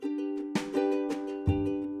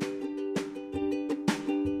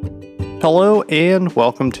Hello and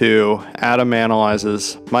welcome to Adam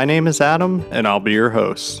Analyzes. My name is Adam and I'll be your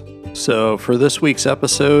host. So for this week's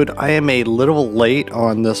episode, I am a little late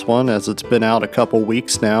on this one as it's been out a couple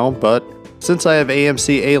weeks now, but since I have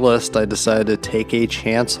AMC A-List, I decided to take a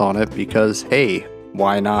chance on it because, hey,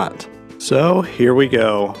 why not? So here we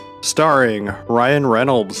go. Starring Ryan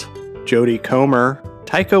Reynolds, Jodie Comer,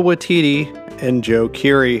 Taika Waititi, and Joe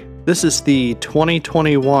Keery. This is the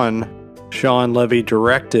 2021 Shawn Levy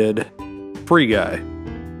directed Free Guy.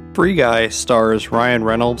 Free Guy stars Ryan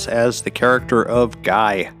Reynolds as the character of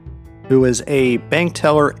Guy, who is a bank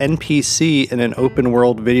teller NPC in an open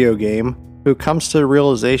world video game who comes to the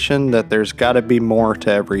realization that there's gotta be more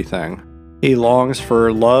to everything. He longs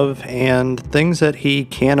for love and things that he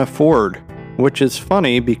can't afford, which is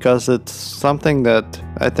funny because it's something that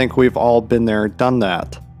I think we've all been there, done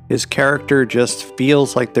that. His character just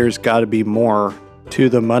feels like there's gotta be more to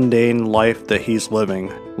the mundane life that he's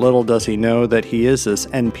living. Little does he know that he is this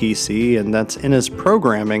NPC, and that's in his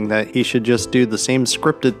programming that he should just do the same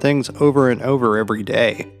scripted things over and over every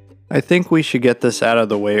day. I think we should get this out of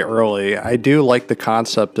the way early. I do like the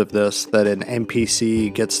concept of this, that an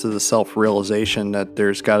NPC gets to the self-realization that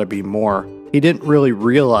there's gotta be more. He didn't really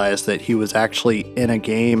realize that he was actually in a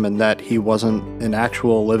game and that he wasn't an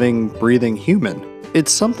actual living, breathing human.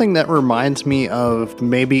 It's something that reminds me of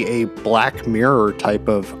maybe a Black Mirror type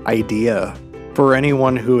of idea. For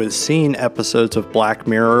anyone who has seen episodes of Black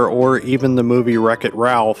Mirror or even the movie Wreck-It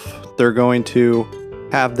Ralph, they're going to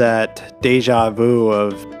have that deja vu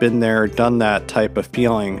of been there, done that type of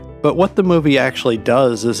feeling. But what the movie actually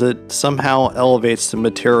does is it somehow elevates the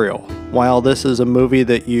material. While this is a movie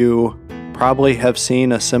that you probably have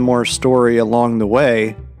seen a similar story along the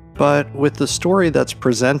way, but with the story that's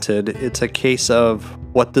presented, it's a case of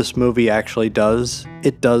what this movie actually does,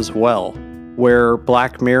 it does well. Where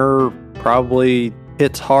Black Mirror probably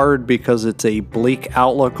hits hard because it's a bleak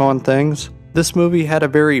outlook on things, this movie had a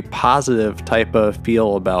very positive type of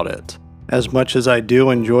feel about it. As much as I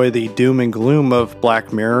do enjoy the doom and gloom of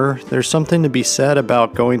Black Mirror, there's something to be said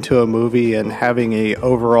about going to a movie and having a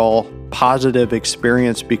overall positive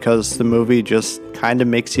experience because the movie just kind of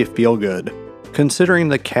makes you feel good. Considering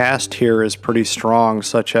the cast here is pretty strong,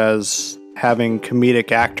 such as having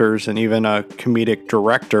comedic actors and even a comedic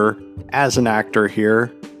director as an actor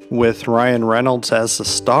here, with Ryan Reynolds as the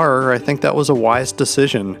star, I think that was a wise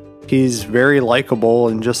decision. He's very likable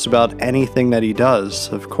in just about anything that he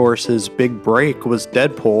does. Of course, his big break was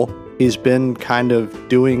Deadpool. He's been kind of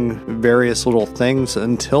doing various little things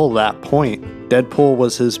until that point. Deadpool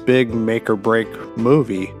was his big make or break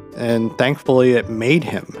movie, and thankfully it made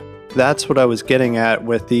him. That's what I was getting at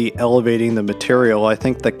with the elevating the material. I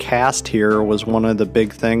think the cast here was one of the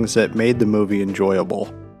big things that made the movie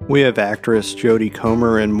enjoyable. We have actress Jodie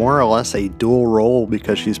Comer in more or less a dual role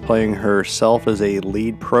because she's playing herself as a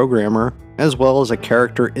lead programmer, as well as a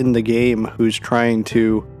character in the game who's trying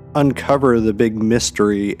to uncover the big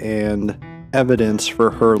mystery and evidence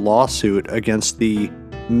for her lawsuit against the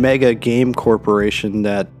mega game corporation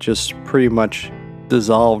that just pretty much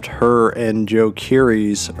dissolved her and Joe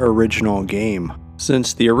Keery's original game.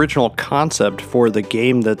 Since the original concept for the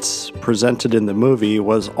game that's presented in the movie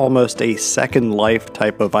was almost a Second Life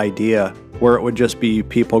type of idea, where it would just be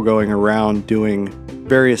people going around doing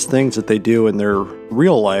various things that they do in their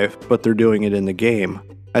real life, but they're doing it in the game.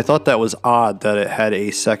 I thought that was odd that it had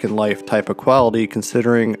a Second Life type of quality,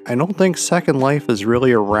 considering I don't think Second Life is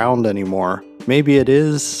really around anymore. Maybe it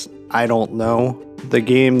is, I don't know. The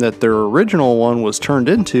game that their original one was turned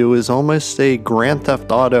into is almost a Grand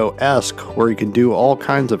Theft Auto-esque, where you can do all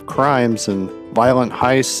kinds of crimes and violent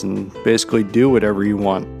heists and basically do whatever you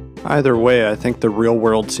want. Either way, I think the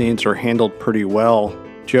real-world scenes are handled pretty well.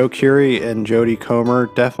 Joe Keery and Jodie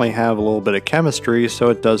Comer definitely have a little bit of chemistry, so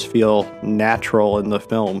it does feel natural in the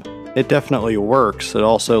film. It definitely works. It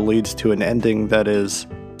also leads to an ending that is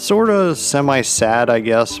sort of semi-sad, I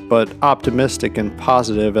guess, but optimistic and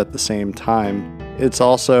positive at the same time. It's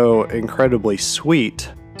also incredibly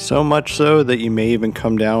sweet, so much so that you may even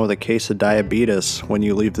come down with a case of diabetes when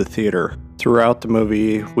you leave the theater. Throughout the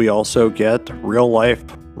movie, we also get real-life,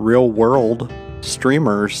 real-world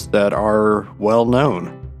streamers that are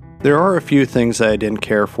well-known. There are a few things that I didn't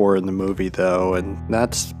care for in the movie though, and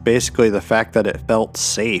that's basically the fact that it felt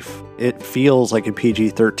safe. It feels like a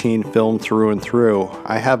PG-13 film through and through.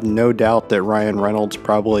 I have no doubt that Ryan Reynolds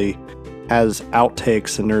probably has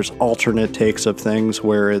outtakes and there's alternate takes of things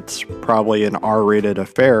where it's probably an R-rated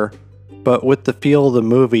affair, but with the feel of the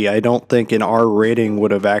movie, I don't think an R rating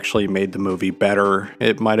would have actually made the movie better.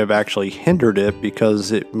 It might have actually hindered it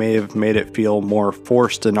because it may have made it feel more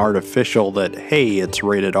forced and artificial that, hey, it's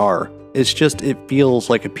rated R. It feels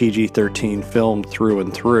like a PG-13 film through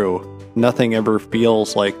and through. Nothing ever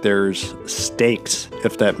feels like there's stakes,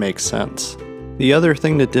 if that makes sense. The other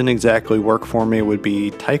thing that didn't exactly work for me would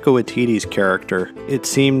be Taika Waititi's character. It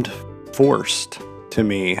seemed forced to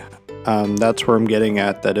me. That's where I'm getting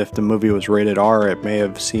at, that if the movie was rated R, it may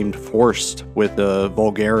have seemed forced with the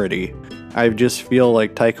vulgarity. I just feel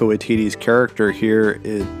like Taika Waititi's character here,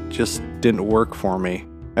 it just didn't work for me.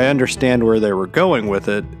 I understand where they were going with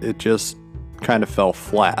it, it just kind of fell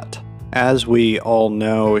flat. As we all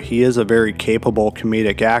know, he is a very capable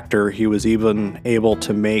comedic actor. He was even able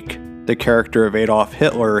to make the character of Adolf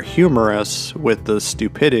Hitler humorous with the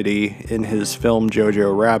stupidity in his film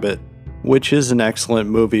Jojo Rabbit, which is an excellent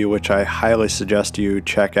movie which I highly suggest you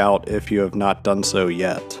check out if you have not done so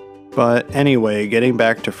yet. But anyway, getting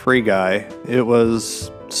back to Free Guy, it was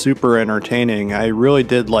super entertaining. I really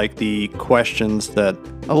did like the questions that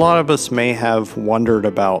a lot of us may have wondered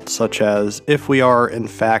about, such as if we are in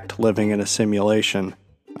fact living in a simulation.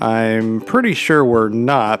 I'm pretty sure we're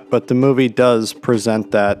not, but the movie does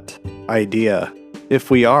present that idea. If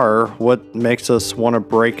we are, what makes us want to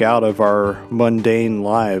break out of our mundane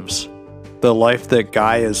lives? The life that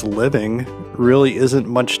Guy is living really isn't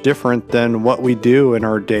much different than what we do in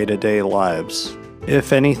our day-to-day lives.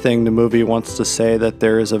 If anything, the movie wants to say that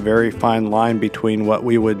there is a very fine line between what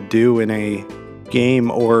we would do in a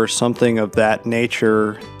game or something of that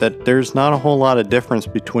nature, that there's not a whole lot of difference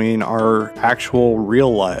between our actual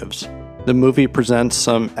real lives. The movie presents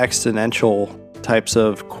some existential types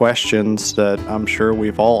of questions that I'm sure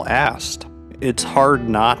we've all asked. It's hard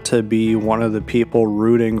not to be one of the people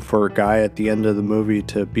rooting for a Guy at the end of the movie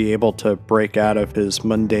to be able to break out of his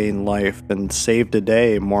mundane life and save the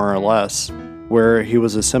day, more or less, where he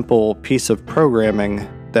was a simple piece of programming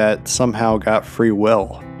that somehow got free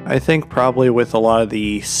will. I think probably with a lot of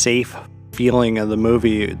the safe feeling of the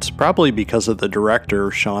movie, it's probably because of the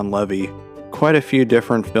director, Shawn Levy. Quite a few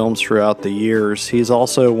different films throughout the years. He's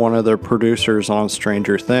also one of the producers on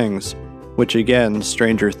Stranger Things, which again,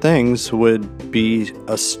 Stranger Things would be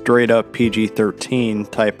a straight up PG-13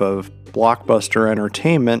 type of blockbuster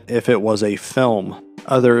entertainment if it was a film.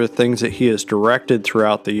 Other things that he has directed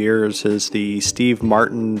throughout the years is the Steve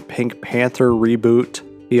Martin Pink Panther reboot.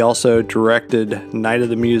 He also directed Night of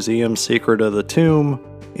the Museum, Secret of the Tomb,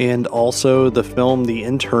 and also the film The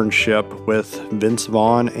Internship with Vince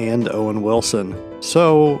Vaughn and Owen Wilson.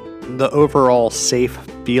 So the overall safe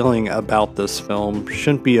feeling about this film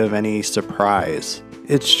shouldn't be of any surprise.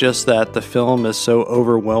 It's just that the film is so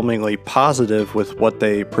overwhelmingly positive with what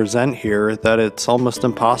they present here that it's almost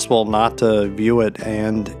impossible not to view it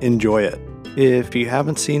and enjoy it. If you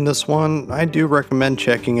haven't seen this one, I do recommend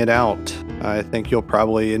checking it out. I think you'll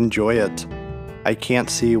probably enjoy it. I can't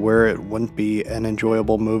see where it wouldn't be an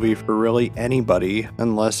enjoyable movie for really anybody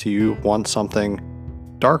unless you want something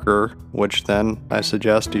darker, which then I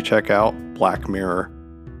suggest you check out Black Mirror.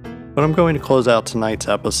 But I'm going to close out tonight's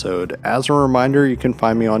episode. As a reminder, you can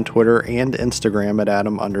find me on Twitter and Instagram at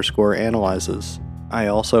Adam_analyzes. I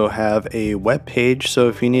also have a webpage, so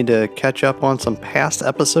if you need to catch up on some past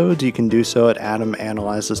episodes, you can do so at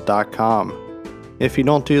AdamAnalyzes.com. If you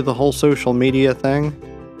don't do the whole social media thing,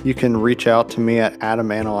 you can reach out to me at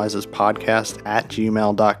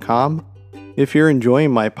AdamAnalyzesPodcast@gmail.com. If you're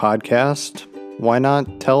enjoying my podcast, why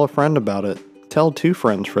not tell a friend about it? Tell 2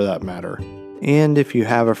 friends for that matter. And if you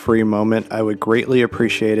have a free moment, I would greatly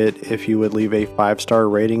appreciate it if you would leave a 5-star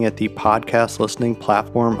rating at the podcast listening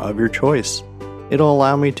platform of your choice. It'll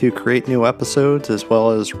allow me to create new episodes as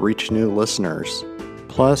well as reach new listeners.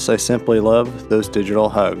 Plus, I simply love those digital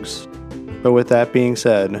hugs. But with that being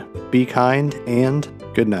said, be kind and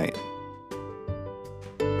good night.